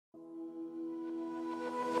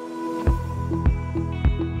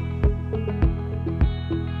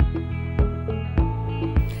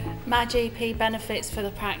myGP benefits for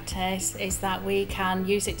the practice is that we can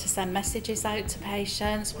use it to send messages out to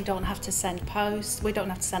patients. We don't have to send posts, we don't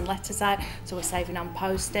have to send letters out, so we're saving on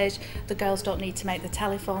postage. The girls don't need to make the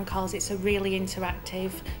telephone calls. It's a really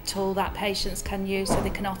interactive tool that patients can use, so they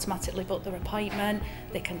can automatically book their appointment,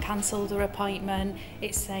 they can cancel their appointment.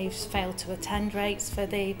 It saves fail to attend rates for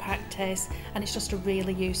the practice, and it's just a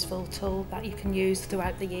really useful tool that you can use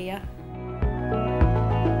throughout the year.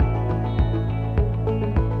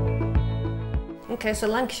 Okay, so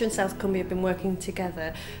Lancashire and South Cumbria have been working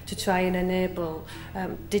together to try and enable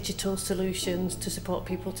digital solutions to support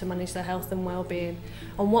people to manage their health and well-being.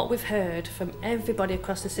 And what we've heard from everybody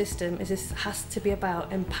across the system is this has to be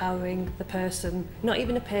about empowering the person, not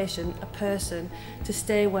even a patient, a person, to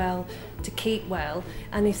stay well, to keep well,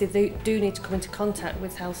 and if they do need to come into contact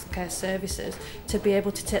with healthcare services, to be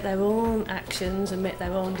able to take their own actions and make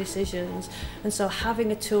their own decisions. And so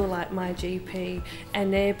having a tool like myGP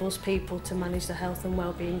enables people to manage their health and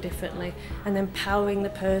well-being differently, and empowering the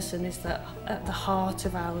person is at the heart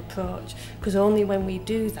of our approach, because only when we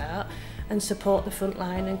do that and support the front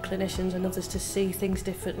line and clinicians and others to see things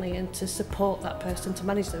differently and to support that person to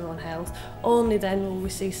manage their own health, only then will we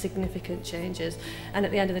see significant changes. And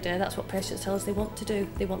at the end of the day, that's what patients tell us they want to do.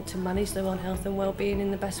 They want to manage their own health and well-being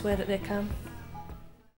in the best way that they can.